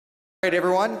All right,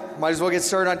 everyone, might as well get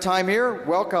started on time here.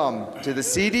 Welcome to the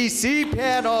cDc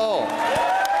panel.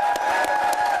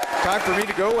 Time for me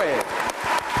to go away.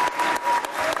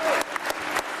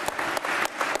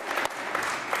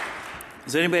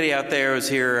 Is anybody out there who was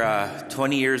here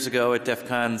 20 years ago at DEF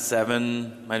CON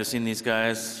 7? Might have seen these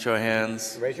guys. Show of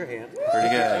hands. Raise your hand. Pretty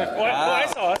good. I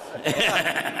saw it.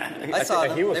 I saw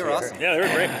them. They were awesome. Yeah, they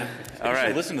were great. All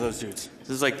right. Listen to those dudes. This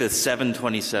is like the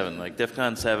 727, like DEF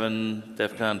CON 7,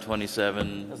 DEF CON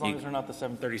 27. As long as they're not the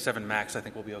 737 MAX, I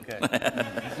think we'll be okay.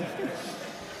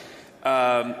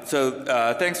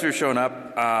 Thanks for showing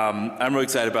up. I'm really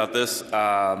excited about this.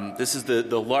 This is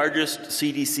the largest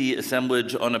cDC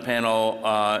assemblage on a panel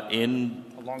in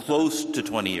close to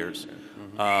 20 years.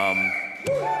 I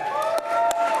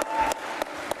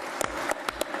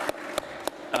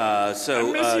miss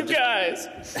you guys.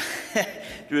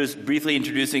 Just briefly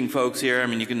introducing folks here. I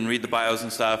mean, you can read the bios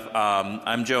and stuff.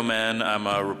 I'm Joe Menn. I'm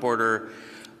a reporter.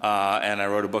 And I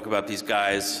wrote a book about these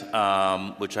guys,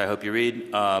 which I hope you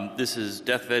read. This is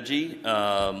Deth Veggie.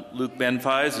 Luke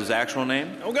Benfi is his actual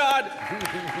name. Oh, God!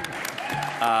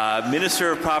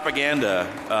 Minister of Propaganda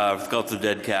of Cult of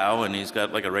Dead Cow, and he's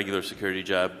got like a regular security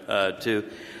job, too.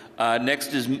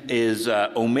 Next is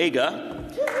Omega.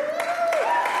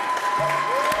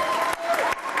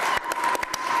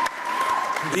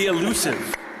 The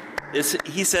elusive.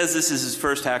 He says this is his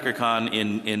first HackerCon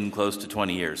in close to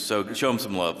 20 years. So show him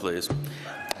some love, please. Woo!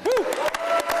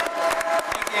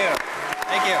 Thank you.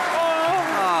 Thank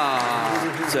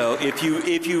you. So if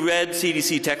you read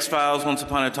cDC text files once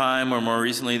upon a time, or more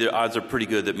recently, the odds are pretty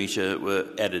good that Misha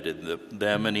edited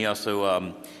them, and he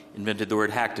also invented the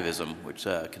word hacktivism, which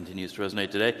continues to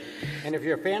resonate today. And if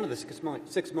you're a fan of the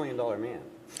 $6 million man.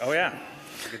 Oh, yeah.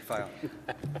 Good file.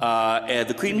 And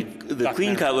the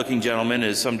clean cut looking gentleman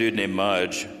is some dude named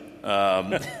Mudge.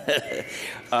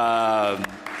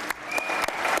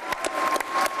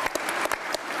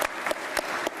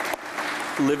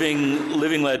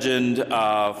 Living legend,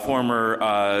 former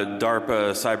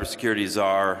DARPA cybersecurity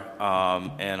czar,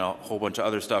 and a whole bunch of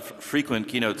other stuff. Frequent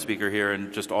keynote speaker here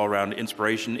and just all-around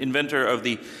inspiration. Inventor of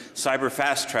the cyber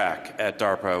fast track at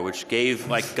DARPA, which gave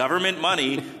like government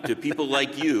money to people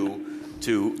like you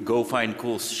to go find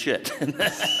cool shit. And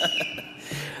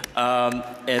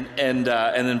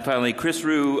then finally, Chris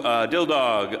Rue,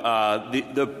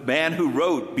 Dildog, the man who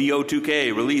wrote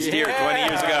BO2K, released here 20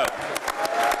 years ago.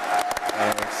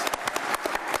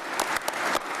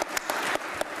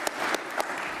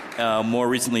 More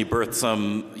recently birthed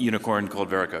some unicorn called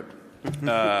Veracode,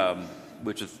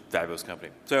 which is a fabulous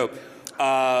company. So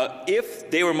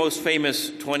if they were most famous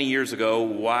 20 years ago,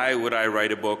 why would I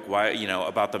write a book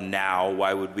about them now?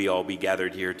 Why would we all be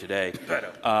gathered here today?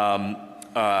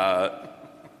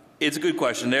 It's a good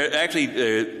question. There are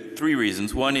actually three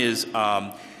reasons. One is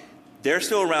they're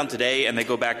still around today, and they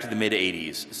go back to the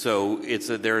mid-'80s. So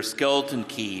they're a skeleton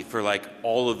key for like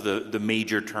all of the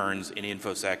major turns in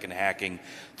InfoSec and hacking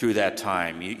through that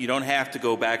time. You don't have to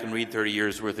go back and read 30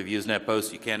 years worth of Usenet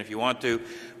posts. You can if you want to,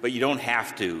 but you don't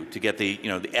have to get the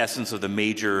essence of the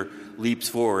major leaps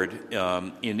forward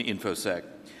in InfoSec.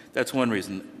 That's one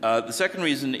reason. The second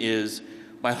reason is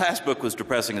my last book was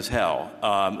depressing as hell.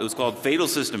 It was called Fatal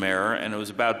System Error, and it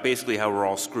was about basically how we're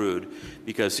all screwed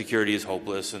because security is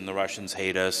hopeless and the Russians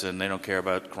hate us and they don't care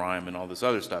about crime and all this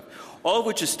other stuff. All of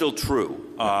which is still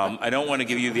true. I don't want to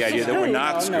give you the idea that we're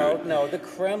not screwed. No, the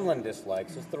Kremlin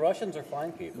dislikes us. The Russians are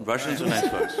fine people. Russians are nice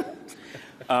folks.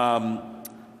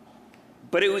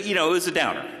 But it was a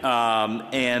downer.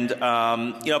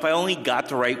 If I only got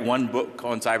to write one book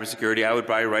on cybersecurity, I would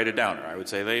probably write a downer. I would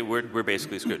say we're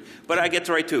basically screwed. But I get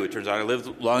to write two. It turns out I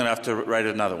lived long enough to write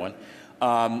another one.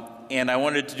 And I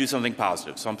wanted to do something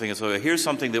positive. Here's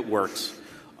something that works.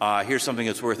 Here's something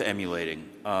that's worth emulating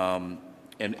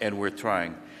and worth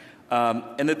trying.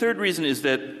 And the third reason is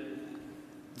that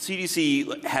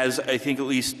cDC has, I think, at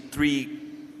least three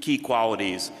key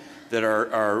qualities that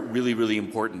are really, really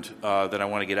important that I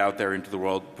want to get out there into the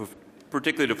world,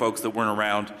 particularly to folks that weren't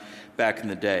around back in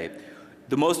the day.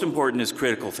 The most important is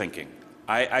critical thinking.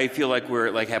 I feel like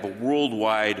have a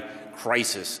worldwide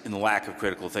crisis in the lack of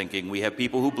critical thinking. We have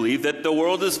people who believe that the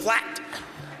world is flat.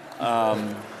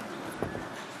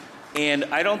 And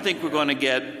I don't think we're going to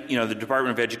get the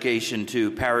Department of Education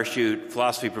to parachute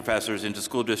philosophy professors into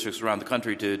school districts around the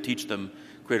country to teach them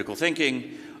critical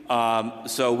thinking.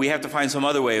 So we have to find some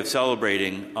other way of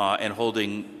celebrating and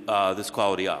holding this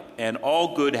quality up. And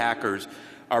all good hackers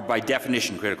are by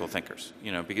definition critical thinkers.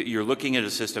 Because you're looking at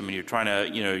a system and you're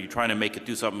trying to make it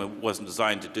do something it wasn't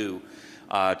designed to do,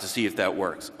 to see if that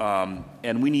works.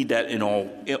 And we need that in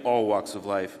all walks of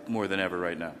life more than ever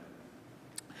right now.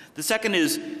 The second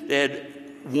is they had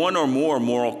one or more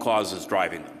moral causes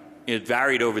driving them. It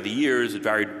varied over the years. It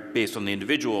varied based on the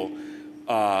individual.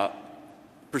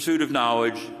 Pursuit of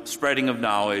knowledge, spreading of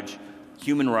knowledge,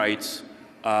 human rights.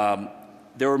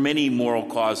 There were many moral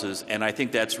causes, and I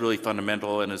think that's really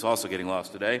fundamental and is also getting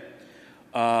lost today.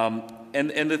 And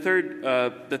the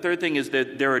third thing is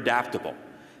that they're adaptable.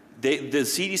 The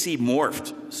cDC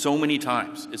morphed so many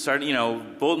times. It started,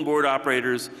 bulletin board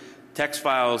operators, text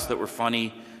files that were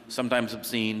funny, sometimes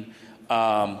obscene,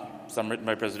 some written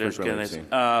by presidential candidates,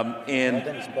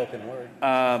 and spoken word.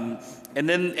 and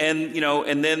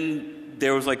then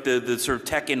there was like the sort of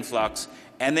tech influx,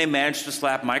 and they managed to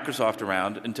slap Microsoft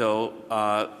around until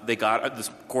they got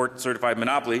this court-certified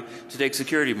monopoly to take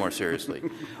security more seriously.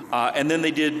 And then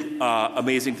they did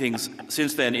amazing things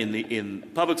since then in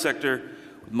public sector,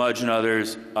 Mudge and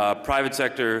others, private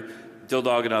sector,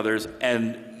 Dildog and others,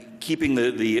 and keeping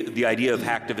the idea of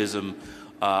hacktivism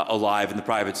alive in the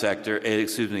private sector,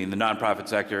 in the nonprofit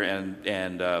sector,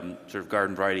 and sort of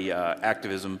garden variety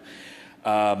activism.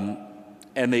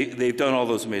 And they've done all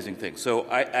those amazing things. So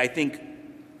I think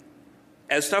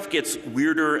as stuff gets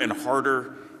weirder and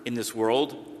harder in this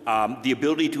world, the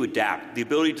ability to adapt, the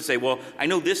ability to say, well, I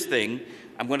know this thing,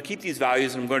 I'm going to keep these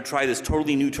values, and I'm going to try this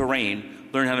totally new terrain,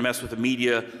 learn how to mess with the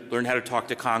media, learn how to talk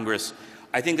to Congress.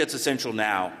 I think that's essential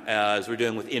now, as we're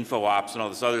dealing with info ops and all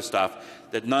this other stuff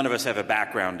that none of us have a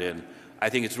background in. I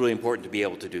think it's really important to be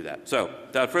able to do that. So,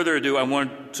 without further ado, I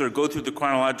want to sort of go through the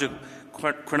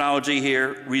chronology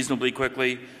here reasonably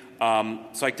quickly.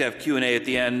 It's like to have Q&A at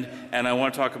the end, and I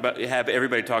want to have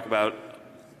everybody talk about,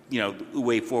 the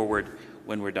way forward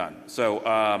when we're done. So,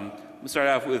 let's start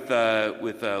off with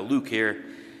Luke here.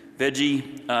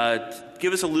 Veggie,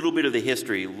 give us a little bit of the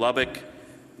history. Lubbock,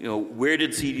 where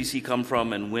did cDC come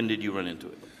from, and when did you run into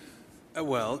it?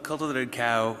 Well, Cultivated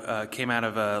Cow came out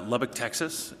of Lubbock,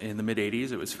 Texas in the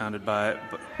mid-'80s. It was founded by...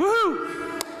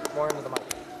 Woohoo! More into the mic.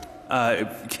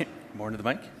 More into the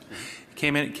mic?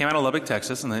 Came out of Lubbock,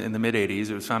 Texas in the mid-'80s.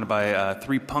 It was founded by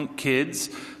three punk kids,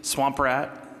 Swamp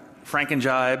Rat,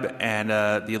 Frankenjibe, and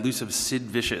the elusive Sid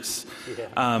Vicious.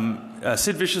 Yeah.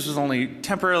 Sid Vicious was only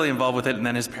temporarily involved with it, and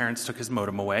then his parents took his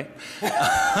modem away. The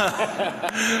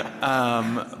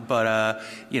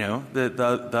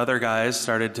other guys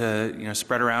started to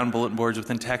spread around bulletin boards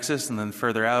within Texas, and then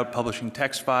further out, publishing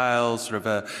text files, sort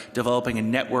of developing a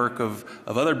network of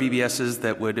other BBSs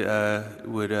that would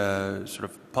sort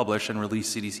of publish and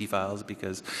release cDC files,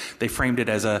 because they framed it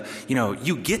as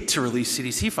you get to release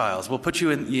cDC files. We'll put you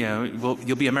in,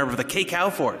 you'll be a member of the K-Cow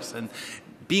Force. And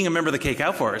being a member of the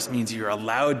K-Cow Force means you're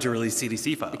allowed to release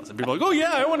cDC files. And people are like, oh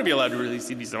yeah, I want to be allowed to release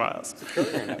cDC files.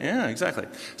 Yeah, exactly.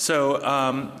 So,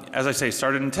 as I say,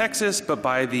 started in Texas, but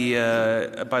by the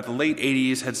late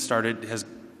 80s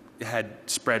had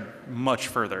spread much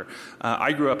further.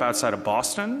 I grew up outside of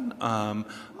Boston.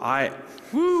 I'd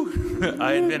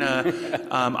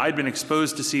been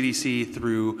exposed to cDC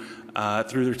through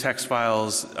their text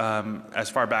files as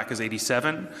far back as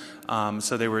 '87.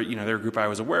 So they were a group I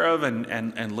was aware of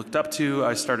and looked up to.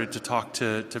 I started to talk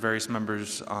to various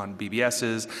members on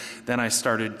BBSs. Then I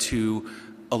started to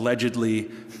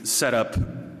allegedly set up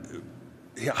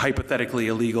hypothetically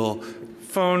illegal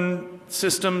phone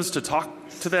systems to talk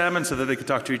to them, and so that they could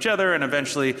talk to each other, and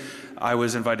eventually I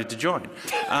was invited to join.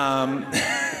 That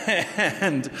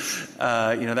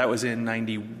was in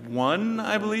 91,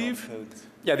 I believe.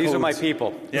 Yeah, these are my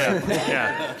people.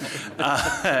 Yeah.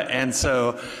 And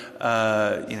so,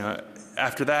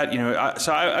 after that,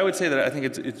 so I would say that I think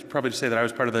it's probably to say that I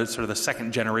was part of the sort of the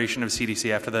second generation of cDC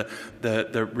after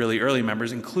the really early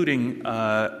members, including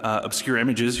Obscure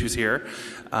Images, who's here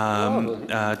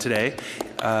today,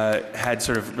 had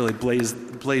sort of really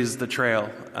blazed the trail.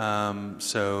 From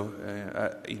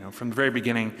the very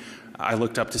beginning, I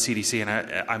looked up to cDC, and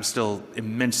I'm still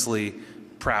immensely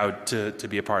proud to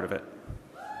be a part of it.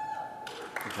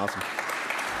 Awesome.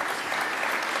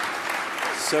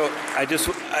 So I just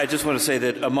want to say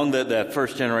that among that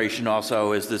first generation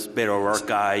also is this Beto O'Rourke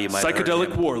guy. You might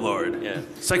Psychedelic Warlord. Yeah.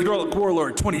 Psychedelic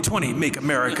Warlord 2020, make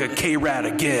America K-Rad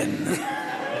again.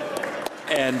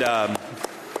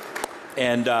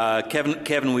 And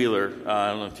Kevin Wheeler. I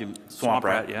don't know if you Swamp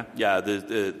Rat. Yeah. Yeah.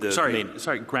 The Sorry,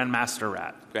 Grandmaster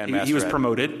Rat. Grandmaster was Rat.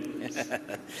 promoted.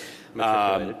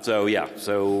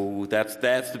 So that's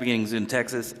the beginnings in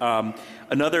Texas.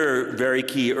 Another very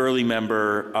key early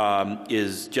member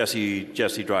is Jesse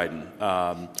Dryden.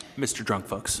 Mr. Drunk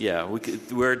Fucks. Yeah,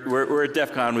 we're at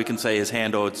DEF CON. We can say his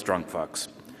handle. It's Drunk Fucks.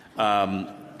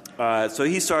 So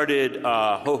he started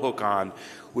HoHoCon,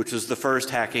 which was the first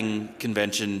hacking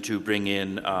convention to bring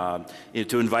in,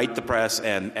 to invite the press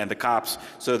and the cops,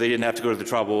 so they didn't have to go to the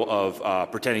trouble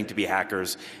of pretending to be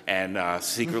hackers and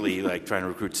secretly like trying to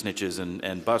recruit snitches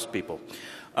and bust people.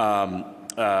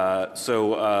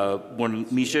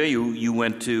 Misha, you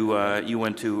went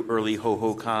to early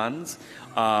HoHoCons.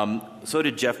 So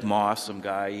did Jeff Moss, some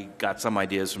guy. He got some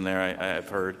ideas from there, I've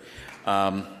heard.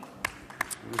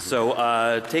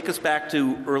 So take us back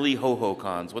to early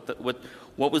HoHoCons.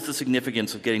 What was the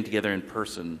significance of getting together in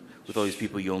person with all these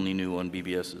people you only knew on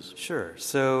BBSs? Sure.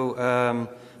 So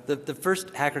the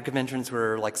first hacker conventions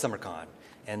were like SummerCon,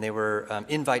 and they were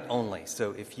invite only.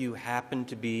 So if you happen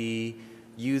to be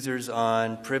users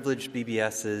on privileged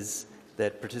BBSs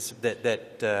that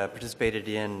participated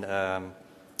in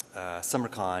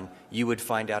SummerCon, you would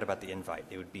find out about the invite.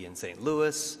 It would be in St.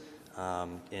 Louis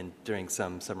during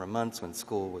some summer months when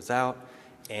school was out.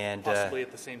 And possibly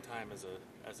at the same time as a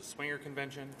swinger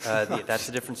convention? That's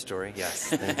a different story, yes.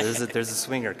 There's a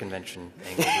swinger convention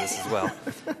angle to this as well.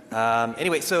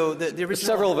 Anyway, so the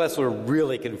original... Several of us were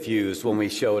really confused when we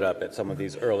showed up at some of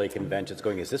these early conventions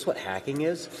going, is this what hacking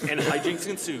is? And hijinks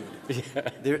ensued.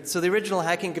 So the original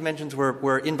hacking conventions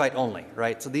were invite only,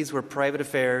 right? So these were private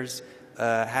affairs.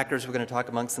 Hackers were going to talk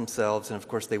amongst themselves, and of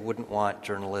course they wouldn't want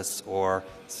journalists or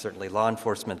certainly law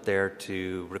enforcement there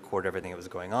to record everything that was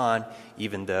going on,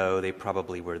 even though they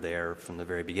probably were there from the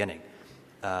very beginning.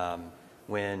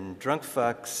 When Drunk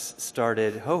Fucks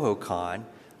started HoHoCon,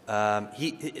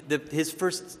 his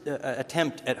first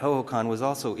attempt at HoHoCon was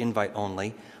also invite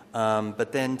only,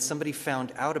 but then somebody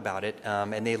found out about it,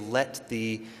 and they let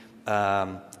the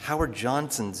Howard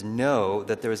Johnsons know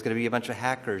that there was going to be a bunch of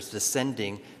hackers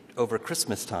descending over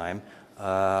Christmas time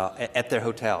at their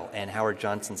hotel, and Howard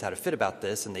Johnson's had a fit about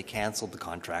this, and they canceled the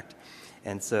contract.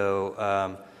 And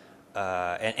so,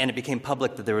 and it became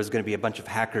public that there was going to be a bunch of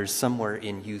hackers somewhere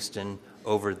in Houston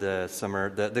over the summer,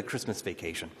 the Christmas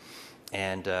vacation.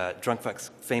 And Drunk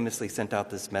Fucks famously sent out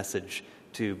this message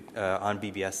to on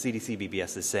BBS, cDc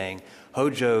BBS is saying,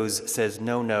 Hojo's says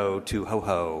no to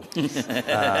ho-ho.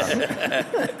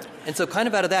 And so kind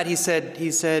of out of that, he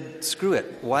said, screw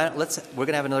it. We're going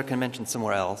to have another convention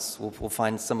somewhere else. We'll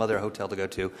find some other hotel to go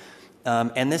to.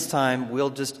 And this time, we'll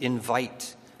just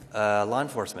invite law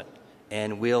enforcement.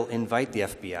 And we'll invite the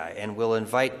FBI. And we'll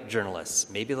invite journalists.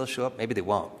 Maybe they'll show up, maybe they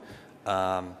won't.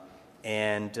 So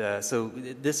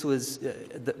this was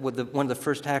one of the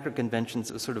first hacker conventions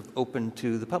that was sort of open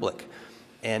to the public.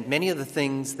 And many of the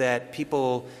things that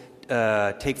people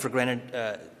take for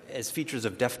granted as features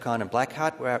of DEF CON and Black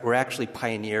Hat were actually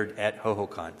pioneered at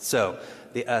HoHoCon. So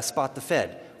spot the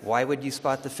Fed. Why would you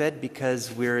spot the Fed?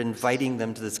 Because we're inviting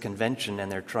them to this convention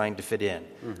and they're trying to fit in.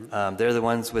 Mm-hmm. They're the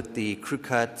ones with the crew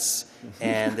cuts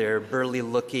and they're burly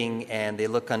looking and they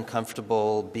look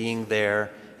uncomfortable being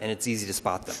there. And it's easy to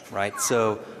spot them, right?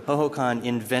 So HoHoCon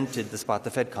invented the Spot the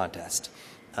Fed contest.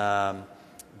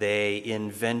 They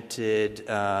invented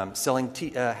selling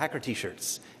hacker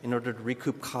T-shirts in order to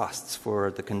recoup costs for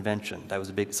the convention. That was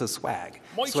a big, so swag.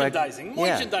 Merchandising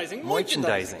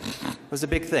was a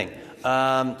big thing.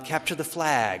 Capture the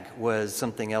flag was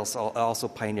something else also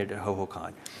pioneered at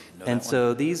HoHoCon. And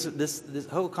so this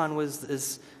HoHoCon was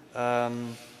this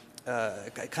kind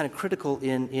of critical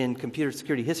in computer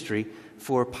security history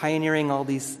for pioneering all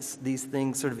these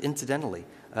things sort of incidentally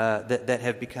that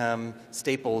have become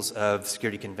staples of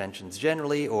security conventions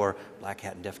generally or Black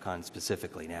Hat and DEF CON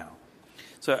specifically now.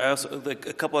 So I also, a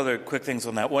couple other quick things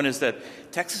on that. One is that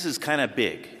Texas is kind of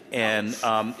big, and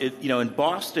in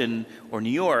Boston or New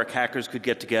York, hackers could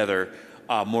get together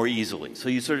more easily. So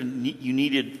you you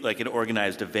needed like an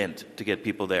organized event to get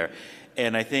people there.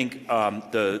 And I think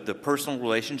the personal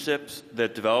relationships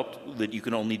that developed that you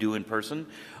can only do in person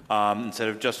instead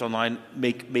of just online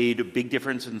made a big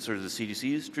difference in sort of the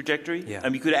cDC's trajectory. Yeah. I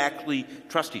mean, you could actually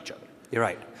trust each other. You're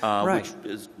right. Which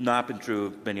has not been true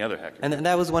of many other hackers. And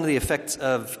that was one of the effects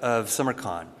of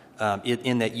SummerCon,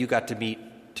 in that you got to meet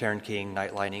Taryn King,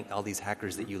 Nightlining, all these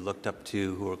hackers that you looked up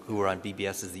to who were on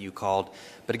BBSs that you called.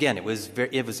 But again, it was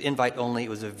invite only. It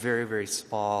was a very, very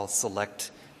small,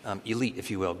 select, elite,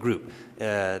 if you will, group.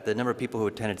 The number of people who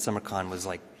attended SummerCon was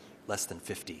like less than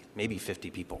 50, maybe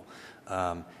 50 people.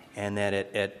 And then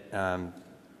at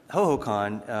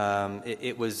HoHoCon,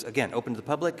 it was, again, open to the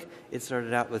public. It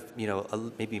started out with,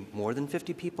 maybe more than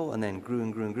 50 people and then grew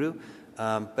and grew and grew.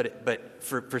 But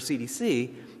for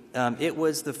cDC, it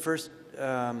was the first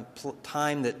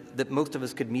time that most of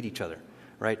us could meet each other,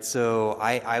 right? So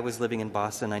I was living in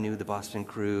Boston. I knew the Boston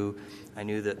crew. I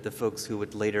knew that the folks who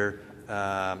would later,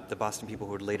 the Boston people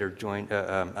who would later join,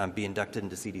 be inducted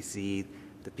into cDC.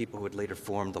 the people who would later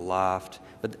form the Loft.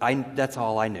 But that's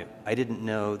all I knew. I didn't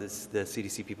know the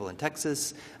CDC people in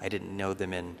Texas. I didn't know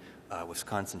them in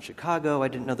Wisconsin, Chicago. I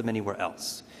didn't know them anywhere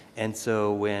else. And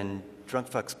so when Drunk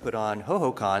Fucks put on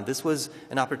HoHoCon, this was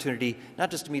an opportunity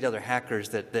not just to meet other hackers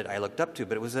that I looked up to,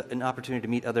 but it was an opportunity to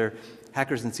meet other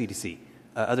hackers in CDC,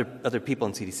 other people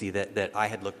in CDC that I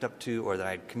had looked up to or that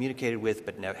I had communicated with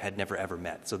but had never ever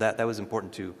met. So that was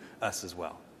important to us as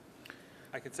well.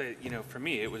 I could say, for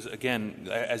me, it was, again,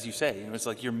 as you say, it was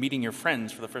like you're meeting your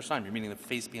friends for the first time. You're meeting the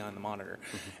face behind the monitor.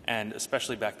 Mm-hmm. And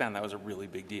especially back then, that was a really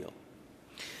big deal.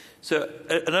 So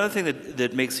another thing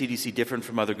that makes CDC different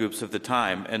from other groups of the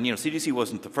time, and CDC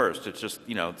wasn't the first. It's just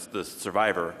it's the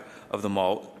survivor of them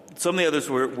all. Some of the others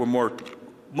were more.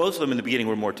 Most of them in the beginning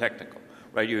were more technical,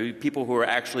 right? People who were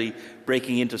actually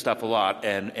breaking into stuff a lot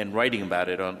and writing about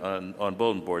it on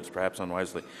bulletin boards, perhaps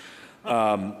unwisely.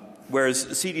 Whereas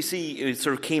CDC, it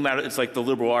sort of came out. It's like the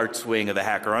liberal arts wing of the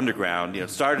hacker underground.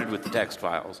 Started with the text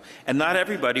files, and not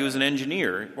everybody was an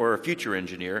engineer or a future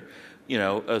engineer.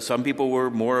 Some people were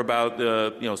more about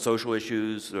the social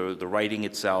issues or the writing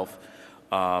itself,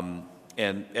 and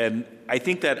I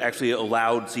think that actually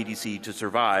allowed CDC to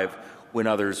survive when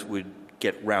others would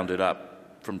get rounded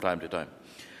up from time to time.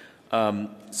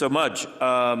 So Mudge,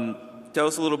 tell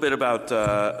us a little bit about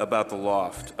the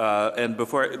Loft, and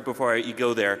before you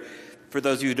go there. For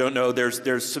those of you who don't know,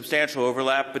 there's substantial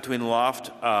overlap between the Loft,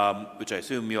 which I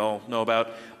assume you all know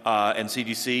about, and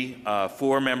CDC.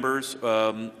 4 members,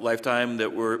 lifetime,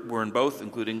 that were in both,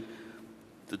 including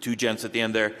the 2 gents at the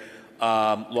end there.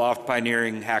 Loft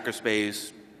pioneering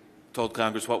hackerspace, told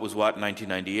Congress what was what in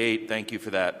 1998. Thank you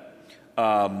for that.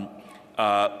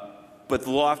 But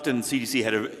the Loft and CDC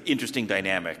had an interesting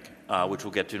dynamic, which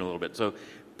we'll get to in a little bit. So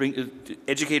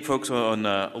educate folks on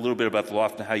a little bit about the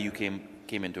Loft and how you came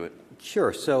into it.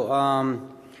 Sure. So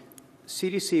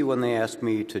CDC, when they asked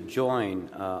me to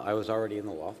join, I was already in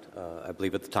the Loft, I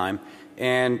believe at the time.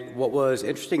 And what was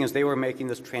interesting is they were making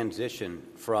this transition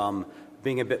from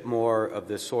being a bit more of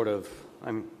this sort of,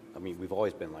 we've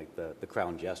always been like the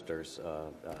crown jesters,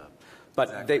 but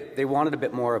exactly. They wanted a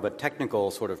bit more of a technical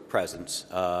sort of presence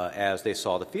as they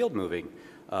saw the field moving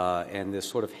and this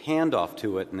sort of handoff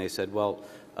to it. And they said, well,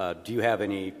 do you have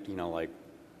any,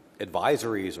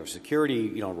 advisories or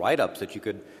security, write-ups that you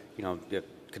could,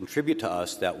 contribute to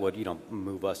us that would,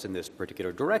 move us in this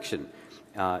particular direction?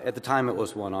 At the time, it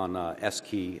was one on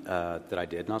S-Key that I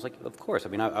did, and I was like, of course.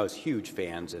 I was huge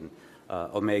fans, and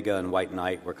Omega and White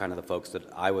Knight were kind of the folks that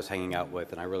I was hanging out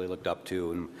with and I really looked up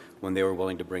to, and when they were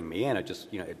willing to bring me in, it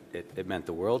just, it meant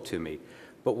the world to me.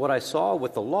 But what I saw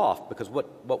with the Loft, because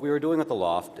what we were doing with the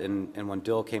Loft, and when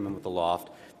Dill came in with the Loft,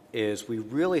 is we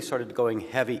really started going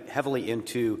heavily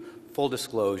into full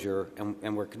disclosure,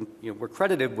 and we're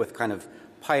credited with kind of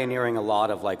pioneering a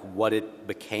lot of like what it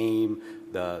became,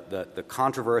 the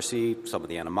controversy, some of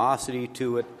the animosity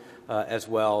to it as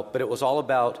well. But it was all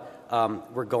about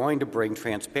we're going to bring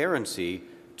transparency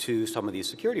to some of these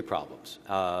security problems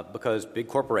because big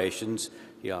corporations,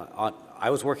 I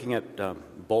was working at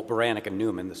Bolt, Beranek and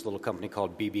Newman, this little company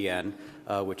called BBN,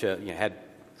 which had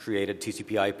created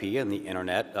TCP/IP and the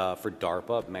internet for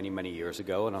DARPA many, many years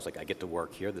ago. And I was like, I get to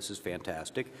work here. This is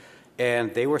fantastic.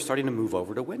 And they were starting to move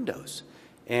over to Windows.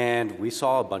 And we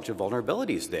saw a bunch of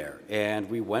vulnerabilities there. And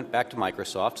we went back to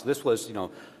Microsoft. So this was,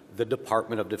 the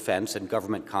Department of Defense and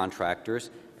government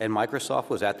contractors. And Microsoft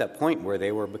was at that point where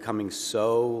they were becoming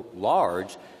so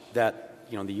large that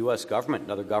the U.S. government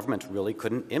and other governments really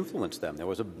couldn't influence them. There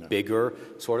was a bigger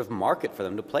sort of market for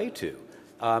them to play to.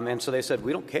 And so they said,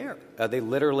 we don't care. They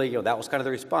literally, that was kind of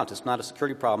the response. It's not a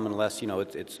security problem unless,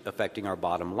 it's affecting our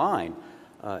bottom line.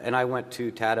 And I went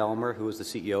to Tad Elmer, who was the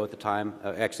CEO at the time.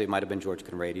 Actually, it might have been George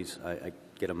Conrades. I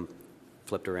get him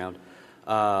flipped around.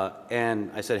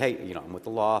 And I said, hey, I'm with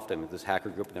the Loft. I'm with this hacker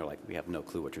group. And they're like, we have no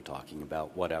clue what you're talking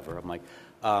about, whatever. I'm like,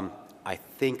 I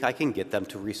think I can get them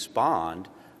to respond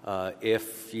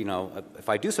if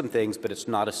I do some things, but it's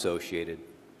not associated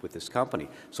with this company.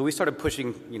 So we started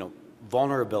pushing,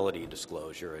 vulnerability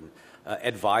disclosure and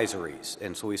advisories.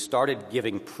 And so we started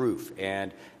giving proof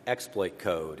and exploit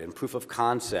code and proof of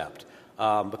concept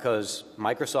because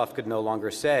Microsoft could no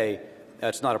longer say,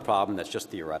 that's not a problem, that's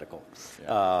just theoretical,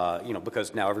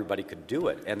 because now everybody could do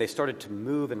it. And they started to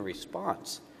move in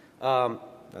response.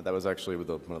 That was actually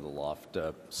one of the Loft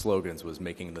slogans was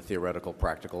making the theoretical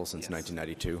practical since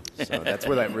 1992. So that's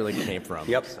where that really came from.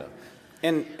 Yep. So.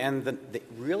 And the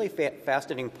really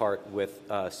fascinating part with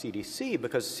CDC,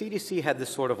 because CDC had this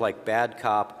sort of like bad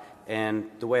cop, And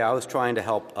the way I was trying to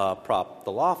help prop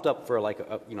the loft up for like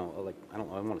I don't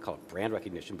want to call it brand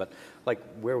recognition, but like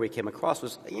where we came across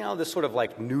was, this sort of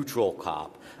like neutral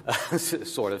cop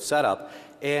sort of setup.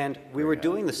 And we were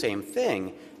doing the same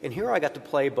thing. And here I got to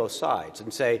play both sides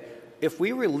and say, if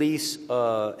we release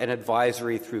an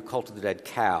advisory through Cult of the Dead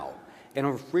Cow, and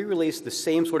if we release the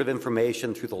same sort of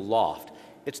information through the loft,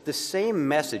 it's the same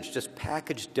message, just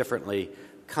packaged differently,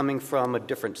 coming from a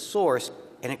different source,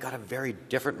 and it got a very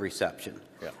different reception.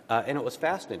 Yeah. And it was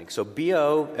fascinating. So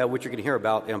BO, which you're going to hear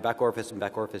about, Back Orifice and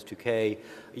Back Orifice 2K,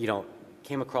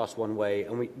 came across one way,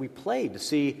 and we played to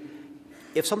see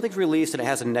if something's released and it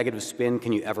has a negative spin,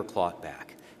 can you ever claw it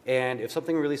back? And if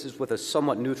something releases with a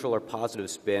somewhat neutral or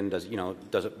positive spin, does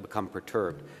it become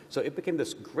perturbed? So it became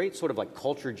this great sort of like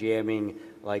culture jamming,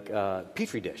 like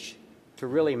petri dish to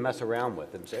really mess around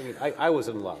with. And so, I was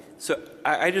in love. So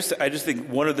I just think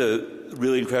one of the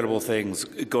really incredible things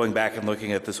going back and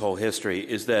looking at this whole history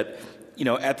is that,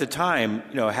 at the time,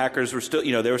 hackers were still,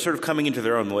 they were sort of coming into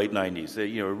their own in the late 90s.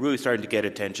 They, were really starting to get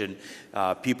attention.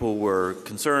 People were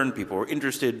concerned. People were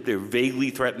interested. They were vaguely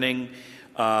threatening.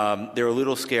 They were a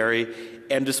little scary.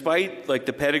 And despite like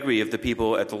the pedigree of the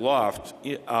people at the loft,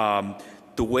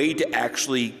 the way to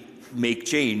actually make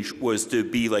change was to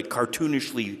be like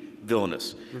cartoonishly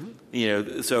villainous.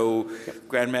 Mm-hmm. So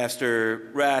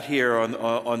Grandmaster Rat here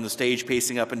on the stage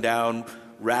pacing up and down,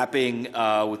 rapping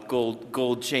with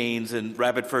gold chains and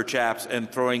rabbit fur chaps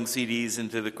and throwing CDs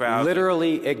into the crowd.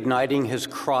 Literally igniting his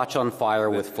crotch on fire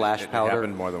with flash powder. It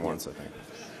happened more than once, I think.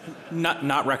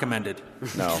 Not recommended.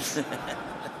 No.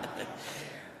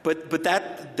 But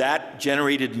that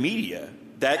generated media.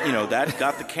 That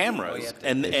got the cameras.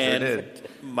 And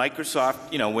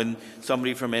Microsoft, when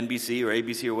somebody from NBC or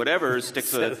ABC or whatever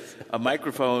sticks a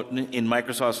microphone in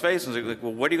Microsoft's face and is like,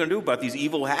 well, what are you going to do about these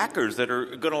evil hackers that are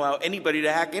going to allow anybody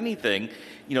to hack anything?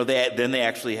 Then they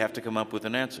actually have to come up with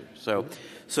an answer. So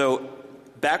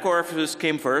Back Orifice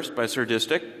came first by Sir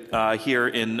Distic here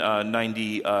in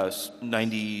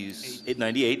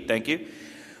 98, thank you.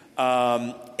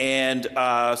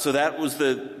 So that was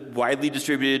the widely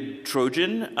distributed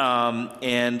Trojan.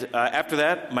 And after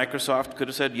that, Microsoft could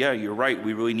have said, yeah, you're right,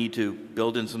 we really need to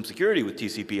build in some security with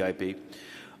TCP/IP.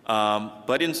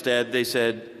 But instead, they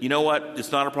said, you know what,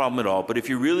 it's not a problem at all, but if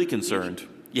you're really concerned,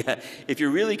 then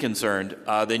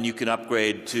you can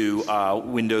upgrade to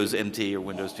Windows NT or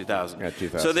Windows 2000. Yeah,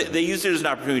 2000. So they used it as an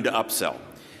opportunity to upsell.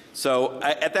 So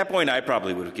at that point, I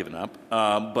probably would have given up.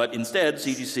 But instead,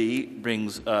 cDc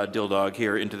brings Dildog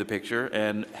here into the picture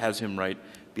and has him write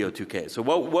BO2K. So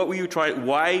what were you trying?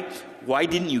 Why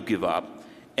didn't you give up?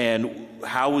 And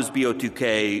how was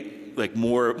BO2K like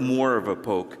more of a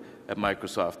poke at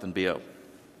Microsoft than BO?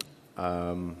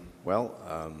 BO2.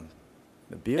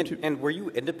 And were you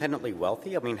independently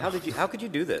wealthy? I mean, how could you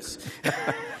do this?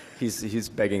 He's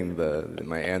begging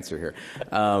my answer here.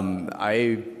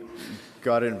 I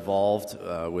got involved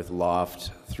with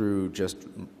Loft through just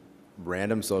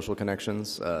random social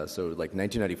connections. So like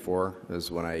 1994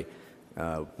 is when I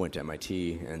went to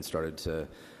MIT and started to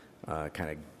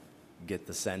kind of get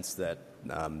the sense that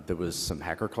there was some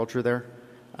hacker culture there,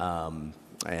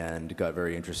 and got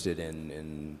very interested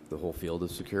in the whole field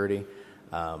of security.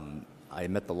 I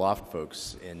met the Loft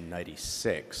folks in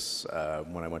 '96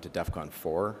 when I went to DEF CON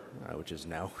 4, which is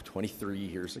now 23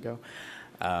 years ago.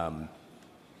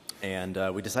 And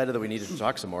we decided that we needed to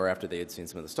talk some more after they had seen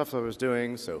some of the stuff that I was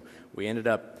doing. So we ended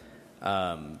up,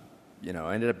 I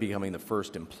ended up becoming the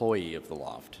first employee of the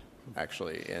Loft,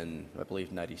 actually, in, I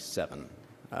believe, '97.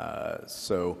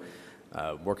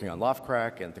 Working on Loft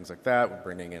Crack and things like that, we're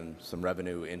bringing in some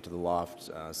revenue into the Loft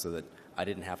so that I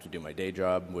didn't have to do my day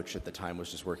job, which at the time was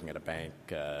just working at a bank.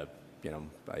 I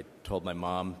told my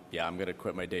mom, I'm going to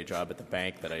quit my day job at the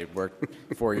bank that I worked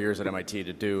 4 years at MIT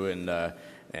to do, and I'm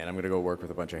going to go work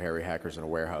with a bunch of hairy hackers in a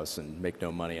warehouse and make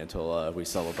no money until we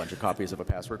sell a bunch of copies of a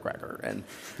password cracker. And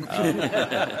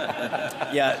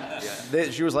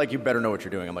she was like, you better know what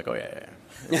you're doing. I'm like, oh, yeah.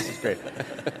 This is great.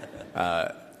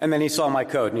 And then he saw my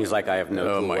code, and he's like, I have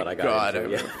no clue what I got. Oh, my God, into.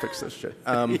 I'm going to fix this shit.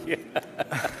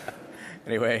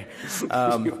 Anyway. You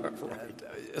are right.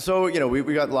 So,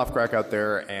 we got Loft Crack out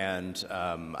there, and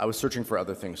I was searching for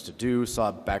other things to do,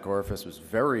 saw Back Orifice, was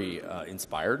very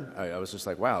inspired. I was just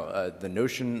like, wow, the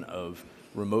notion of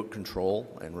remote control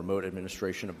and remote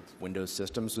administration of Windows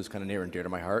systems was kind of near and dear to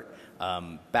my heart.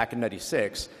 Back in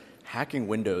 '96, hacking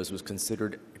Windows was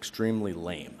considered extremely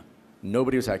lame.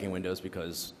 Nobody was hacking Windows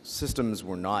because systems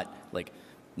were not,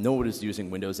 nobody was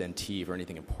using Windows NT for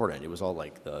anything important. It was all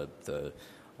like the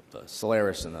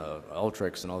Solaris and the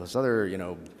Ultrix and all this other,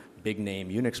 big name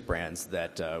Unix brands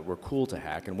that were cool to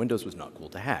hack, and Windows was not cool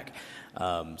to hack.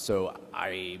 So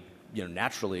I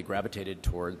naturally gravitated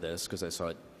toward this because I saw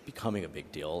it becoming a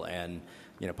big deal, and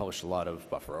published a lot of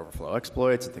buffer overflow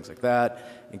exploits and things like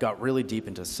that, and got really deep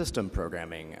into system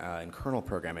programming and kernel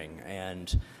programming.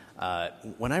 And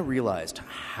when I realized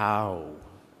how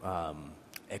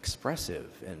expressive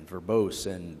and verbose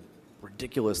and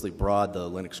ridiculously broad the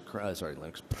Linux,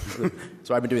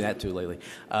 so I've been doing that too lately,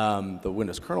 the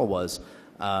Windows kernel was,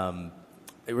 I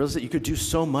realized that you could do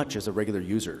so much as a regular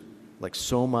user, like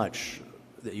so much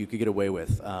that you could get away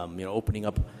with, opening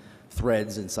up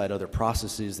threads inside other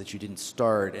processes that you didn't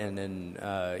start, and then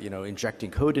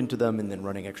injecting code into them, and then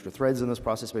running extra threads in those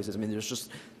process spaces. I mean, there's just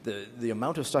the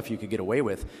amount of stuff you could get away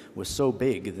with was so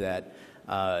big that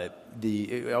I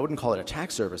wouldn't call it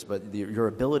attack surface, but your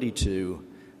ability to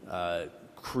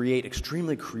create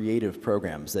extremely creative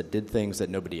programs that did things that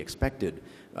nobody expected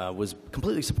was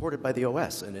completely supported by the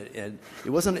OS, and it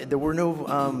wasn't. There were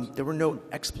no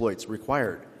exploits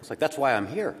required. It's like, that's why I'm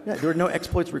here. Yeah, there were no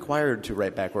exploits required to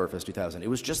write back Orifice 2000. It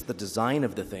was just the design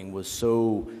of the thing was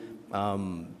so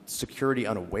security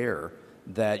unaware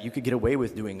that you could get away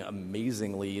with doing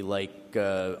amazingly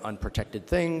unprotected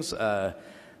things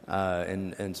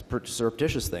and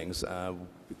surreptitious things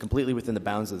completely within the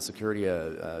bounds of the security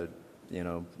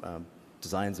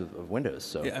designs of Windows.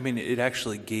 So yeah, I mean, it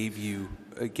actually gave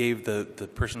the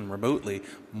person remotely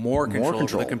more control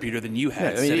over the computer than you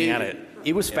had sitting at it.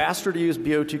 It was faster to use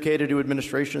BO2K to do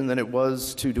administration than it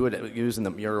was to do it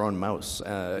using your own mouse,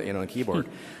 and keyboard.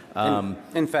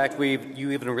 In fact, you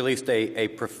even released a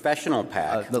professional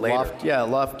pack later.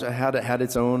 Loft had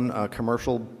its own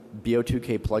commercial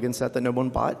BO2K plugin set that no one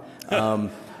bought.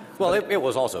 Well, it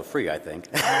was also free, I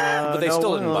think, but they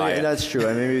still didn't buy it. That's true.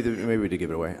 Maybe we did give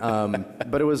it away.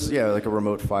 But it was like a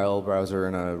remote file browser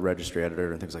and a registry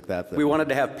editor and things like that. We wanted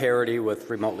to have parity with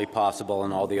Remotely Possible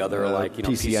and all the other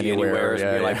PC Anywhere.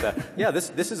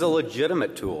 This is a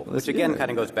legitimate tool, which again kind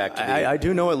of goes back to I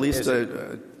do know at least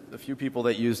a few people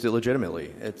that used it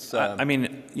legitimately. It's. I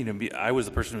was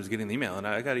the person who was getting the email, and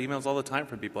I got emails all the time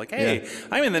from people like, "Hey,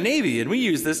 I'm in the Navy, and we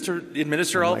use this to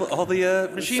administer all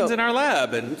the machines in our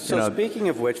lab." And so, speaking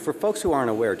of which, for folks who aren't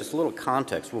aware, just a little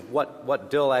context with what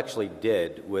Dill actually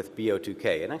did with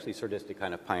BO2K, and actually Surdisty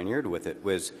kind of pioneered with it,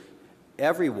 was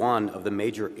every one of the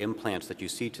major implants that you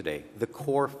see today, the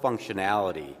core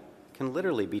functionality can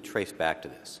literally be traced back to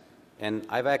this. And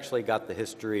I've actually got the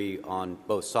history on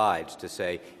both sides to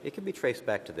say it can be traced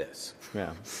back to this.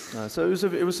 Yeah. So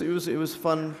it was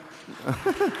fun.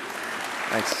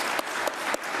 Thanks.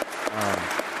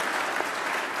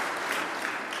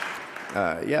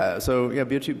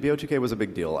 BO2K was a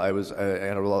big deal. I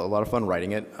had a lot of fun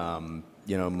writing it.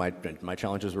 My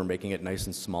challenges were making it nice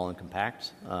and small and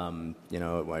compact. I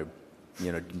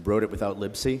wrote it without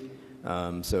libc.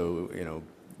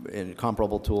 And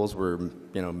comparable tools were,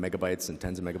 megabytes and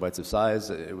tens of megabytes of size.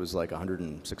 It was like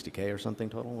 160K or something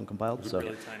total when compiled. So,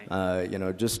 really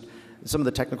tiny. Just some of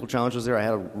the technical challenges there. I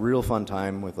had a real fun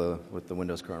time with the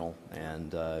Windows kernel,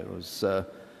 and it was.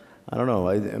 I don't know.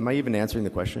 Am I even answering the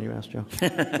question you asked, Joe?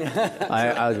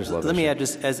 I just love it. Let me add,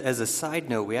 just as a side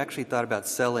note, we actually thought about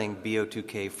selling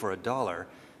BO2K for $1.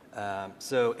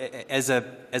 So as a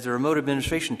remote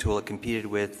administration tool, it competed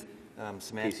with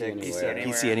Symantec,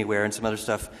 PC Anywhere, and some other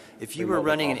stuff. If you were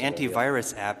running an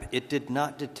antivirus app, it did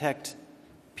not detect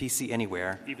PC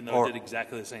Anywhere, even though it did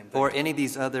exactly the same thing, or any of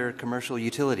these other commercial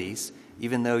utilities.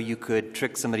 Even though you could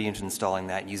trick somebody into installing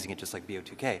that and using it just like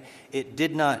BO2K, it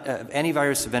did not.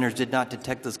 Antivirus vendors did not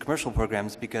detect those commercial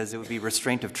programs because it would be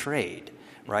restraint of trade,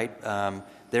 right?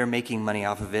 They're making money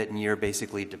off of it, and you're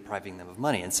basically depriving them of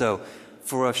money. And so,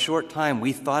 for a short time,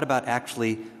 we thought about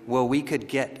we could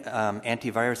get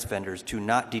antivirus vendors to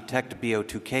not detect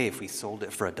BO2K if we sold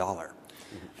it for $1.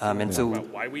 And so,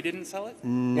 why we didn't sell it?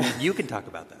 You can talk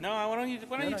about that. No, why don't you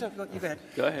talk? You go ahead.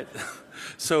 Go ahead.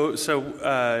 So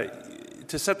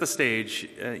to set the stage,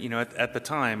 at the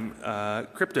time,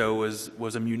 crypto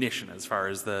was a munition as far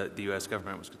as the U.S.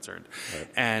 government was concerned. Right.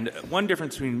 And one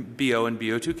difference between BO and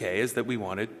BO2K is that we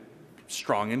wanted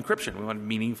strong encryption. We wanted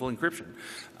meaningful encryption.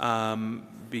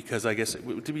 Because I guess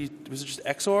was it just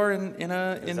XOR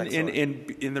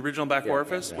in the original back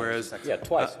orifice? Whereas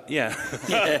twice. It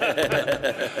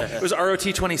was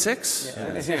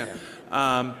ROT26.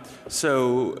 Yeah.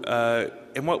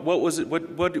 And what was it?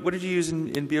 What did you use in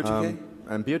BO2K?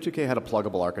 And BO2K had a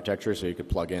pluggable architecture, so you could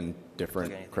plug in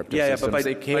different crypto systems. But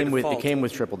it came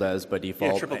with triple DES by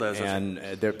default. Yeah, triple DES. And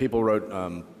people wrote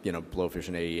Blowfish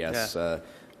and AES.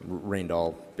 reigned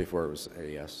all before it was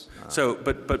AES. So,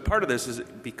 but part of this is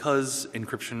because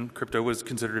encryption, crypto was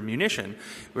considered a munition,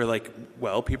 we're like,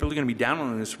 well, people are going to be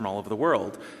downloading this from all over the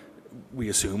world. We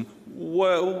assume,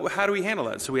 well, how do we handle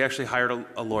that? So we actually hired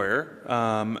a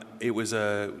lawyer. It was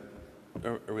are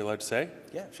we allowed to say?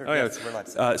 Yeah, sure. Oh, yeah. Yes, we're allowed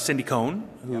to say. Cindy Cohn,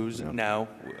 who's now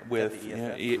with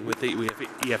the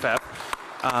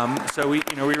EFF. So we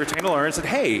retained a lawyer and said,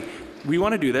 hey, we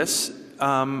want to do this.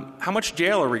 How much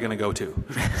jail are we going to go to?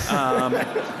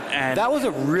 And That was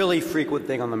a really frequent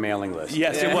thing on the mailing list.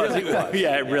 yes, it was.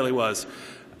 Yeah, it really was.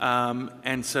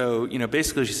 And so,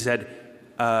 basically she said,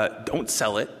 don't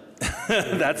sell it.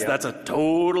 That's a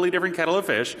totally different kettle of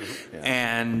fish.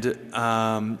 And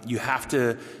you have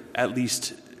to at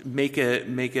least make a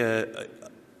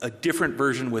different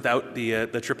version without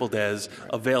the triple DES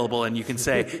available, and you can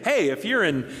say, hey, if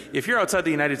you're outside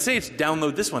the United States,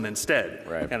 download this one instead,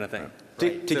 kind of thing.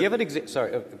 To give an example,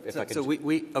 sorry, if I could. So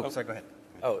sorry, go ahead.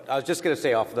 Oh, I was just going to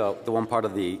say off the one part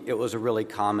of it was a really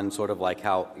common sort of like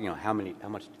how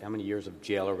many years of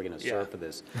jail are we going to serve for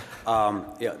this?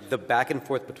 The back and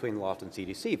forth between Loft and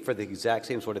cDC for the exact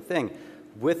same sort of thing.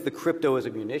 With the crypto as a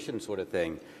munition sort of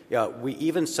thing, we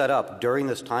even set up during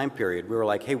this time period, we were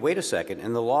like, hey, wait a second.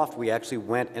 In the Loft, we actually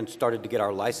went and started to get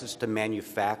our license to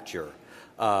manufacture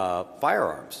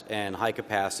firearms and high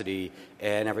capacity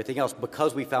and everything else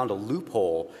because we found a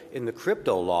loophole in the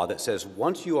crypto law that says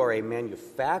once you are a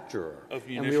manufacturer of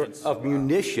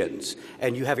munitions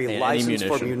and you have a license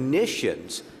for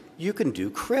munitions, you can do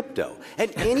crypto.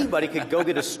 And anybody could go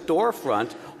get a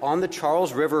storefront on the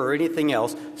Charles River or anything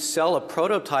else, sell a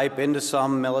prototype into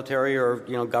some military or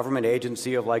government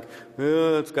agency of like,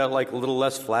 it's got like a little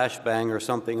less flashbang or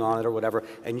something on it or whatever,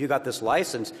 and you got this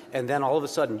license, and then all of a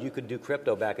sudden you could do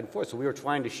crypto back and forth. So we were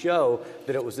trying to show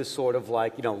that it was this sort of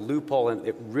like, loophole, and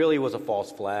it really was a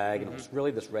false flag, and it was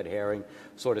really this red herring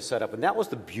sort of setup. And that was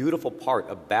the beautiful part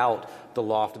about the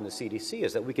Loft and the cDC,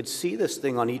 is that we could see this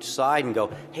thing on each side and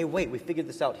go, hey, wait, we figured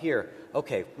this out here.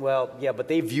 Okay, well, yeah, but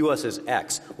they view us as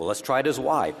X. Well, let's try it as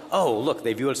Y. Oh, look,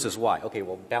 they view us as Y. Okay,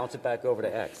 well, bounce it back over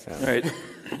to X. All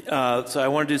right. So I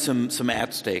want to do some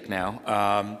at stake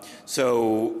now.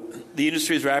 So the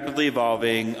industry is rapidly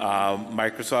evolving.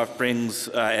 Microsoft brings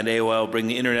and AOL bring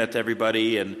the internet to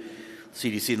everybody, and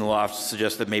cDC and the Loft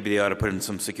suggest that maybe they ought to put in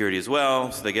some security as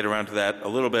well. So they get around to that a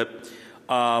little bit.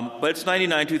 But it's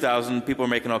 99, 2000. People are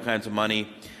making all kinds of money.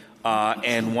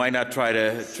 And why not try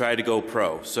to go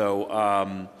pro?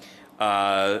 So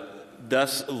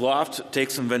thus Loft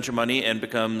takes some venture money and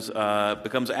becomes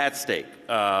at stake,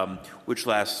 which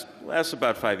lasts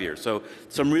about 5 years. So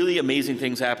some really amazing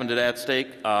things happened at at stake.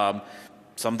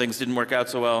 Some things didn't work out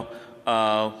so well.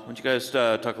 Why don't you guys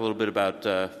talk a little bit about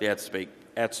the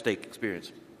at stake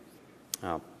experience?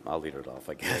 I'll lead it off,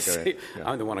 I guess. Yeah, go ahead.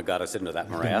 I'm the one who got us into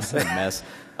that morass. Mess.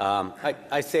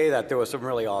 I say that there was some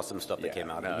really awesome stuff that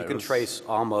came out of it. You can trace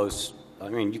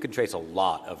a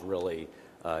lot of really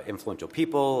influential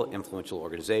people, influential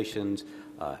organizations,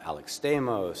 Alex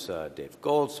Stamos, Dave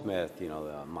Goldsmith,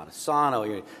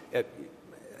 Montesano.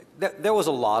 There was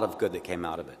a lot of good that came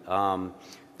out of it.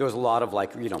 There was a lot of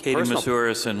Katie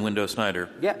Masouras and Window Snyder.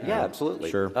 Yeah, absolutely.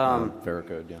 Sure.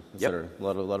 Veracode, yeah. Yep. A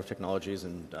lot of technologies,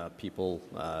 and people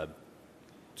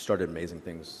started amazing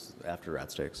things after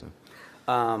at stake. So.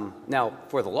 Now,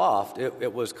 for the Loft,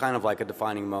 it was kind of like a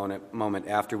defining moment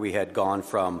after we had gone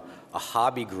from a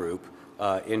hobby group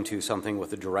into something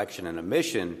with a direction and a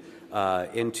mission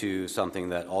into something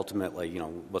that ultimately,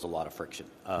 was a lot of friction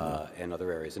in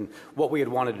other areas. And what we had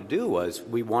wanted to do was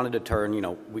we wanted to turn,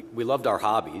 we loved our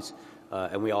hobbies,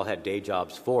 and we all had day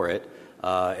jobs for it.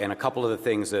 And a couple of the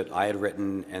things that I had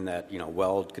written and that,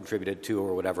 Weld contributed to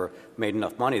or whatever made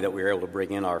enough money that we were able to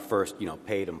bring in our first,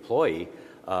 paid employee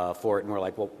for it. And we're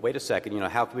like, well, wait a second,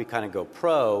 how can we kind of go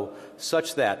pro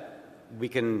such that we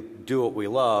can do what we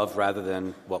love rather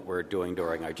than what we're doing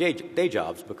during our day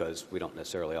jobs, because we don't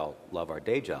necessarily all love our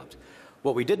day jobs.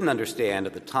 What we didn't understand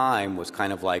at the time was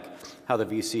kind of like how the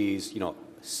VCs,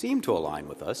 seemed to align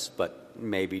with us, but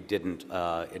maybe didn't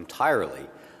entirely.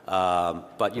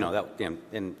 But that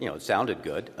it sounded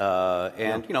good,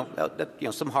 and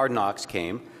some hard knocks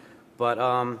came,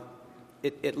 but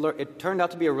it turned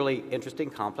out to be a really interesting,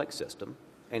 complex system.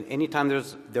 And anytime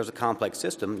there's a complex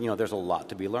system, there's a lot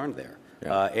to be learned there.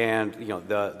 Yeah. And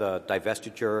the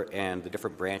divestiture and the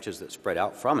different branches that spread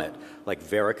out from it, like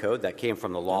Veracode, that came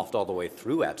from the Loft all the way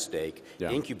through at stake,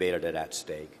 incubated it at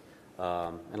stake,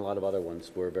 and a lot of other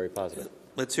ones were very positive.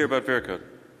 Let's hear about Veracode.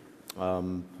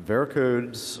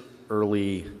 Veracode's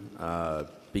early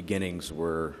beginnings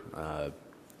were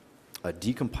a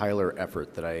decompiler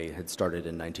effort that I had started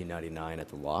in 1999 at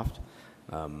the Loft.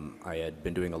 I had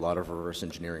been doing a lot of reverse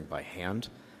engineering by hand,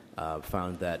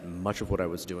 found that much of what I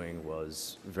was doing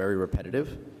was very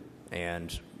repetitive,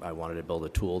 and I wanted to build a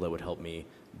tool that would help me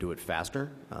do it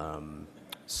faster.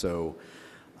 So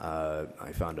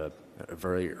I found a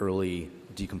very early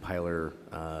decompiler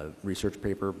research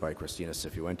paper by Cristina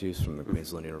Cifuentes from the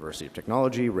Queensland University of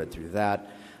Technology, read through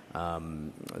that.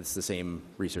 It's the same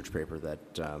research paper that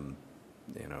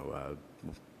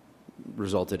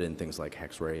resulted in things like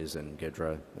Hexrays and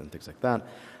Ghidra and things like that.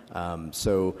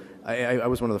 So I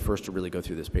was one of the first to really go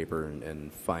through this paper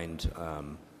and find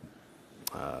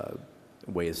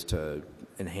ways to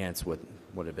enhance what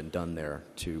had been done there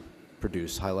to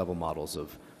produce high-level models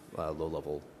of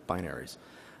low-level binaries.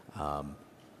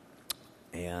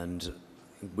 And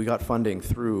we got funding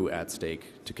through AtStake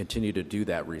to continue to do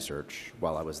that research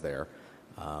while I was there.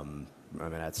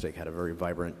 AtStake had a very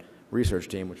vibrant research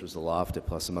team, which was the Loft,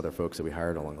 plus some other folks that we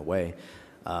hired along the way.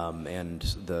 And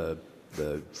the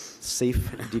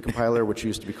safe decompiler, which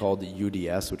used to be called the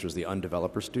UDS, which was the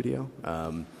Undeveloper Studio.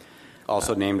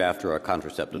 Also named after a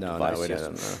contraceptive device. No, it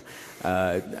isn't.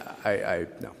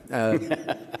 No.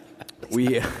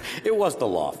 It was the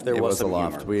Loft. There was the some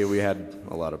Loft. humor. We had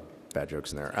a lot of bad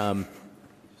jokes in there.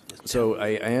 So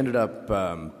I ended up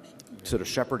sort of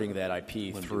shepherding that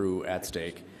IP through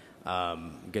AtStake,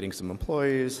 getting some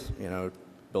employees,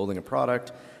 building a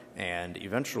product, and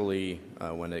eventually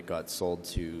when it got sold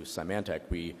to Symantec,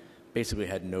 we basically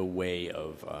had no way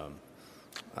of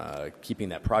keeping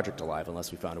that project alive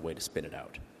unless we found a way to spin it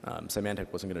out.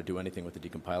 Symantec wasn't going to do anything with the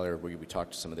decompiler. We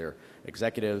talked to some of their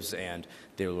executives, and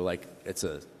they were like, it's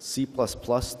a C++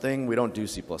 thing. We don't do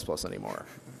C++ anymore.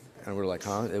 And we were like,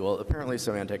 huh? Well, apparently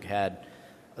Symantec had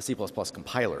a C++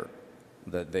 compiler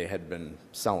that they had been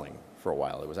selling for a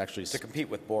while. It was actually To compete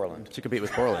with Borland. To compete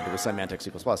with Borland. It was Symantec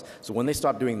C++. So when they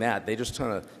stopped doing that, they just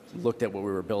kind of looked at what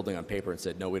we were building on paper and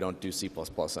said, no, we don't do C++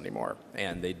 anymore.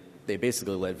 And they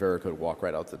basically let Veracode walk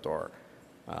right out the door.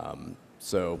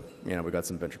 So we got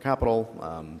some venture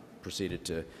capital, proceeded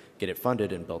to get it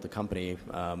funded and built a company,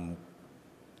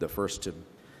 the first to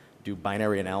do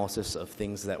binary analysis of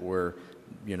things that were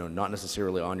not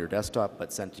necessarily on your desktop,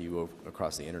 but sent to you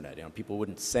across the internet. People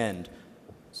wouldn't send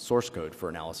source code for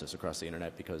analysis across the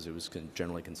internet because it was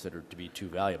generally considered to be too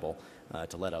valuable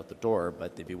to let out the door,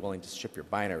 but they'd be willing to ship your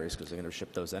binaries because they're going to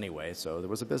ship those anyway. So there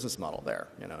was a business model there.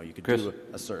 You could do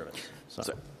a service.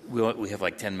 So we have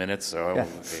like 10 minutes, so yeah,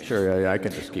 sure. Yeah, I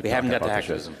can just keep. We haven't got to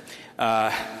hacktivism.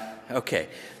 Okay,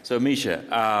 so Misha,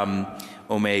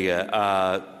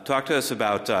 Omega, talk to us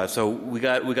about. So we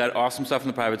got awesome stuff in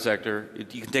the private sector.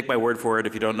 You can take my word for it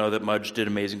if you don't know that Mudge did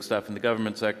amazing stuff in the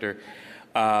government sector.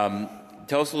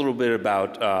 Tell us a little bit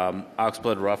about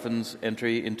Oxblood Ruffin's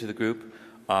entry into the group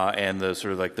and the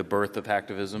sort of like the birth of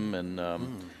hacktivism and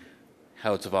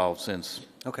how it's evolved since.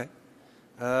 Okay.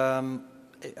 I'm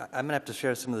going to have to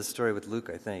share some of the story with Luke,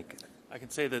 I think. I can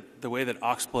say that the way that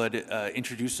Oxblood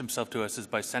introduced himself to us is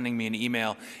by sending me an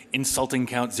email insulting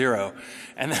Count Zero.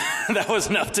 And that was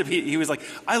enough to be, he was like,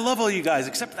 I love all you guys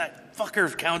except that fucker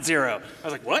of Count Zero. I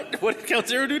was like, what? What did Count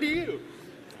Zero do to you?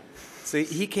 So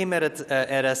he came at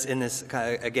us in this,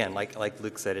 again, like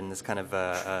Luke said, in this kind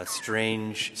of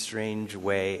strange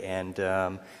way, and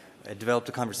I developed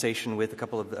a conversation with a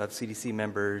couple of cDC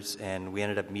members, and we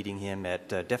ended up meeting him at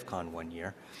DEF CON one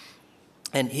year.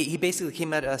 And he basically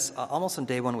came at us almost on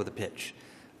day one with a pitch.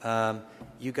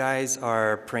 You guys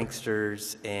are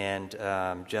pranksters and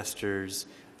jesters,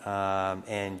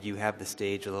 and you have the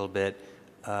stage a little bit.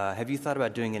 Have you thought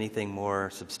about doing anything more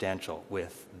substantial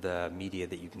with the media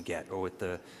that you can get or with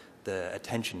the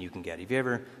attention you can get? Have you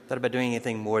ever thought about doing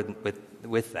anything more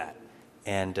with that?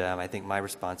 And I think my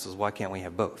response was, why can't we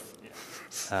have both?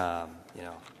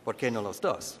 ¿Por qué no los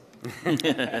dos?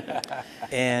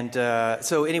 And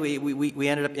so anyway, we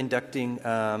ended up inducting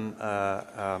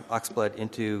Oxblood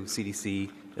into cDC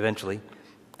eventually,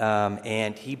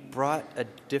 and he brought a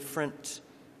different.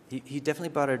 He definitely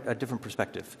brought a different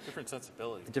perspective. Different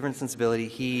sensibility. A different sensibility.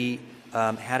 He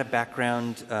had a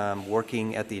background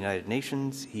working at the United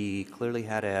Nations. He clearly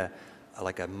had a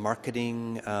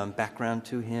marketing background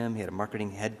to him. He had a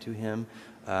marketing head to him.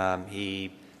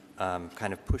 He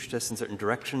kind of pushed us in certain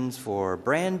directions for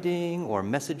branding or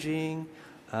messaging.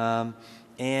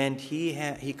 And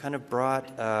he kind of brought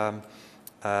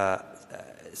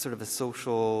sort of a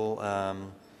social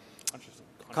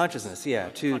consciousness, yeah,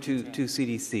 to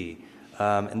cDC.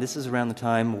 And this is around the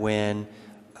time when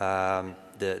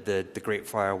the Great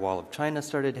Firewall of China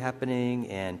started happening,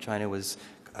 and China was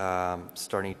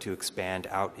starting to expand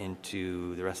out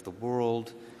into the rest of the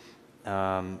world.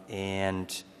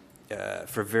 And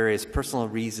for various personal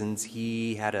reasons,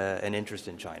 he had an interest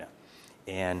in China.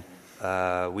 And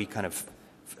we kind of,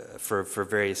 for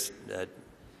various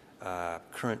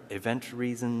current event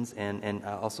reasons, and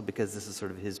also because this is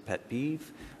sort of his pet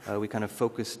peeve, we kind of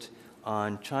focused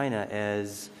on China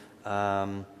as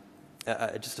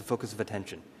just a focus of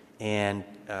attention. And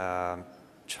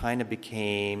China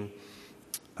became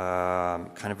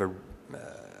kind of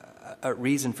a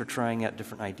reason for trying out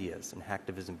different ideas, and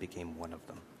hacktivism became one of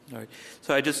them. All right.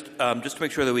 So I just to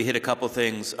make sure that we hit a couple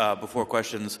things before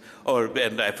questions. Oh,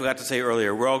 and I forgot to say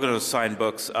earlier, we're all going to sign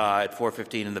books at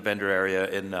 4:15 in the vendor area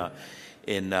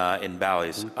in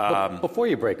Bally's. Before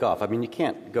you break off, I mean, you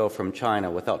can't go from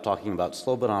China without talking about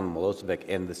Slobodan Milosevic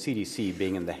and the CDC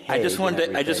being in the Hague. I just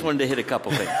wanted to hit a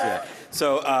couple things. Yeah.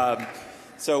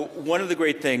 So one of the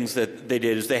great things that they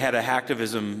did is they had a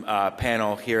hacktivism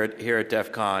panel here at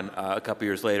DEF CON a couple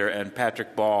years later, and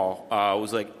Patrick Ball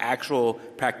was like actual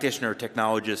practitioner,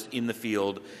 technologist in the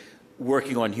field,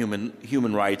 working on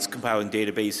human rights, compiling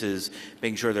databases,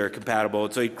 making sure they're compatible.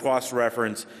 And so he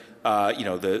cross-referenced,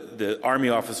 the Army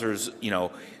officers,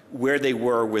 where they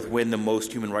were with when the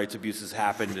most human rights abuses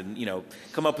happened, and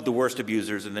come up with the worst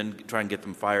abusers, and then try and get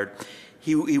them fired.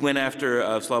 He went after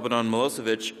Slobodan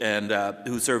Milosevic, and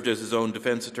who served as his own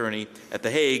defense attorney at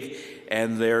The Hague,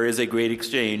 and there is a great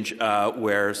exchange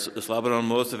where Slobodan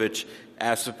Milosevic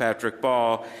asks Patrick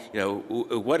Ball,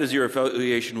 what is your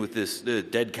affiliation with this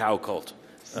dead cow cult?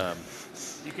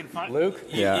 You can find Luke?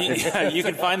 Yeah. You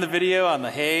can find the video on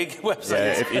the Hague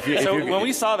website. Yeah, when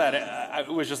we saw that,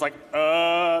 it was just like,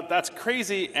 that's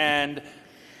crazy, and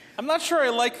I'm not sure I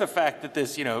like the fact that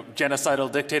this,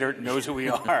 genocidal dictator knows who we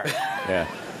are. Yeah.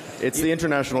 It's the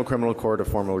International Criminal Court of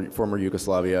former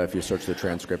Yugoslavia. If you search the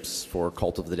transcripts for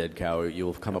Cult of the Dead Cow,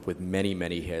 you'll come up with many,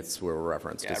 many hits where we're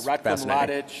referenced. Yeah, it's Ratko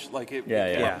fascinating. Mladic,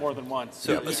 came up more than once.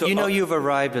 So you've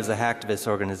arrived as a hacktivist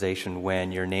organization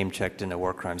when you're name-checked in a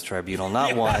war crimes tribunal,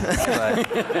 not once,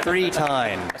 but 3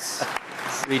 times.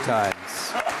 3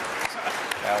 times.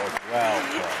 That was well.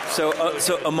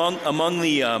 So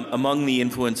among the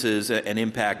influences and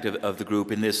impact of the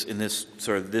group in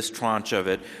this tranche of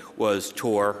it was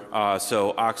Tor.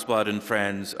 So Oxblood and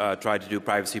friends tried to do a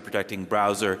privacy protecting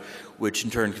browser, which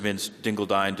in turn convinced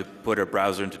Dingledine to put a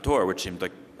browser into Tor, which seemed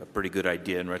like a pretty good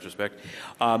idea in retrospect.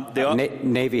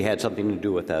 Navy had something to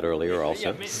do with that earlier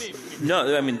also.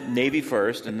 No, I mean Navy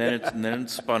first, and then it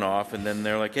spun off, and then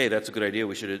they're like, hey, that's a good idea.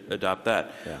 We should adopt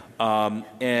that. Yeah.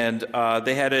 And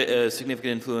they had a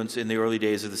significant influence in the early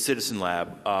days of the Citizen Lab.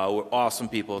 Were awesome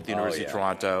people at the University of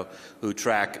Toronto who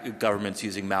track governments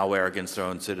using malware against their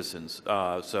own citizens.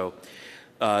 So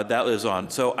that lives on.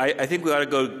 So I think we ought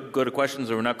to go to questions,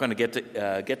 or we're not going to get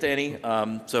to any.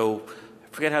 So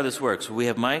I forget how this works. We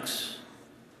have mics.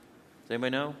 Does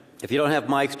anybody know? If you don't have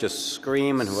mics, just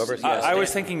scream, and whoever's I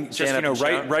was thinking, just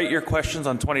write your questions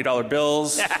on $20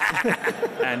 bills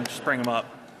and just bring them up.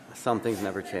 Some things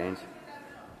never change.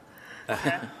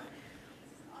 Okay.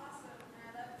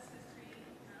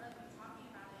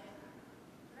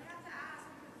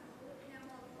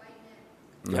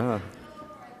 Yeah.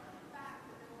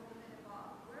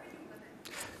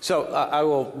 So I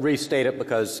will restate it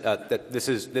because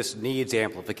this needs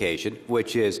amplification,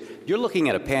 which is you're looking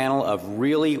at a panel of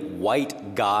really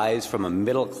white guys from a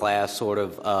middle class sort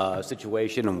of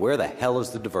situation, and where the hell is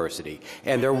the diversity?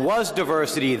 And there was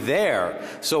diversity there,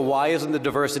 so why isn't the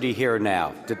diversity here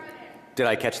now? Did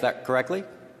I catch that correctly?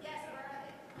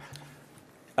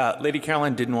 Lady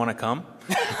Caroline didn't want to come,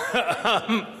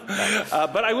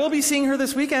 but I will be seeing her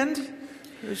this weekend.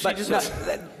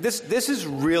 This is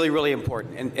really, really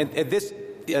important, and this.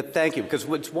 Thank you, because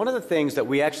it's one of the things that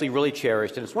we actually really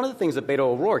cherished, and it's one of the things that Beto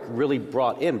O'Rourke really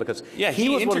brought in, because he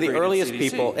was one of the earliest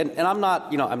people, and I'm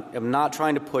not, I'm not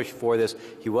trying to push for this.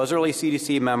 He was early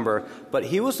CDC member, but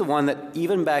he was the one that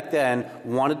even back then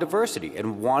wanted diversity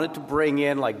and wanted to bring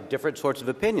in like different sorts of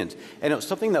opinions, and it was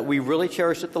something that we really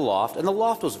cherished at the Loft, and the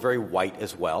Loft was very white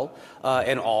as well,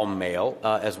 and all male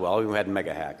as well. We had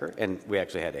Mega Hacker, and we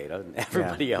actually had Ada and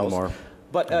everybody else. More.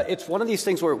 But it's one of these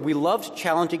things where we loved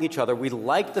challenging each other. We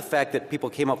liked the fact that people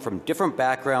came up from different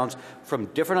backgrounds, from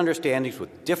different understandings,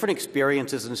 with different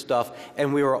experiences and stuff,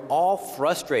 and we were all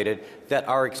frustrated that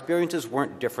our experiences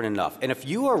weren't different enough. And if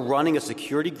you are running a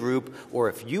security group, or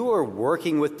if you are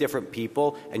working with different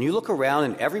people, and you look around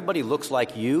and everybody looks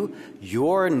like you,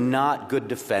 you're not good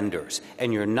defenders,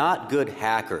 and you're not good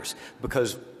hackers,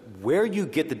 because where you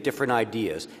get the different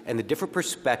ideas and the different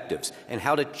perspectives and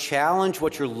how to challenge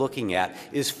what you're looking at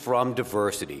is from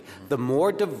diversity. The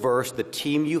more diverse the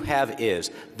team you have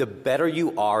is, the better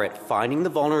you are at finding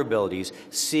the vulnerabilities,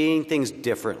 seeing things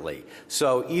differently.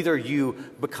 So either you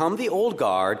become the old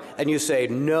guard and you say,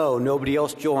 no, nobody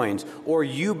else joins, or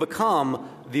you become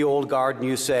the old guard and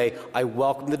you say, I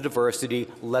welcome the diversity,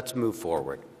 let's move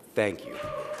forward. Thank you.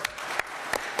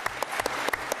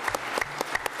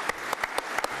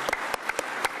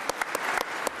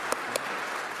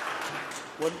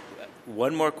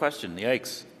 One more question.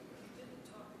 Yikes.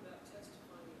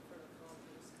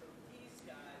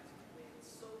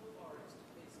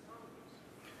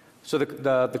 So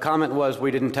the comment was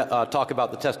we didn't talk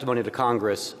about the testimony to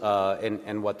Congress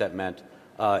and what that meant.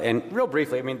 And real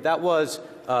briefly, I mean, that was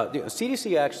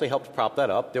CDC actually helped prop that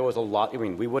up. There was a lot. I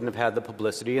mean, we wouldn't have had the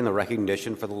publicity and the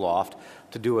recognition for the loft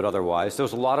to do it otherwise. There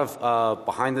was a lot of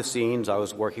behind the scenes. I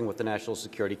was working with the National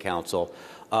Security Council.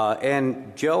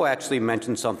 And Joe actually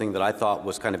mentioned something that I thought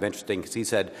was kind of interesting because he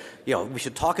said, we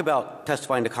should talk about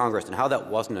testifying to Congress and how that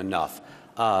wasn't enough.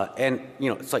 And,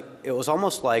 it's like, it was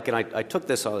almost like, and I took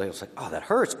this, I was like, oh, that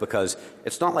hurts because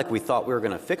it's not like we thought we were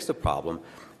going to fix the problem.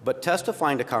 But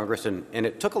testifying to Congress, and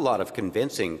it took a lot of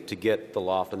convincing to get the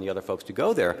loft and the other folks to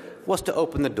go there, was to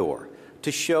open the door,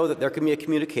 to show that there can be a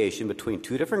communication between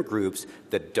two different groups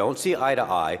that don't see eye to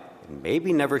eye, and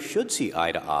maybe never should see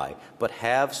eye to eye, but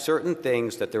have certain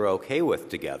things that they're okay with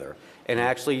together, and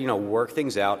actually, work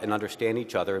things out and understand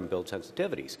each other and build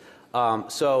sensitivities.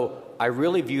 So I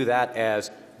really view that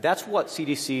as that's what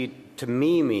CDC to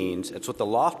me means. It's what the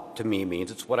loft to me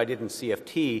means. It's what I did in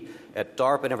CFT at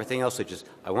DARPA and everything else. It's just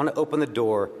I want to open the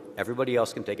door. Everybody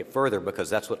else can take it further because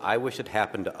that's what I wish had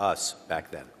happened to us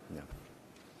back then.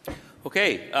 Yeah.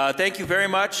 Okay. Thank you very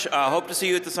much. Hope to see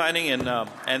you at the signing,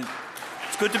 and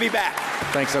it's good to be back.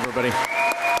 Thanks, everybody.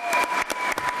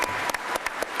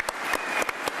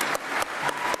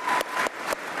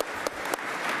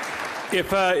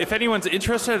 If anyone's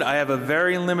interested, I have a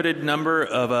very limited number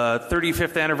of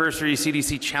 35th anniversary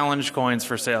CDC challenge coins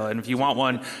for sale, and if you want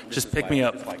one, just pick me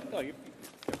up.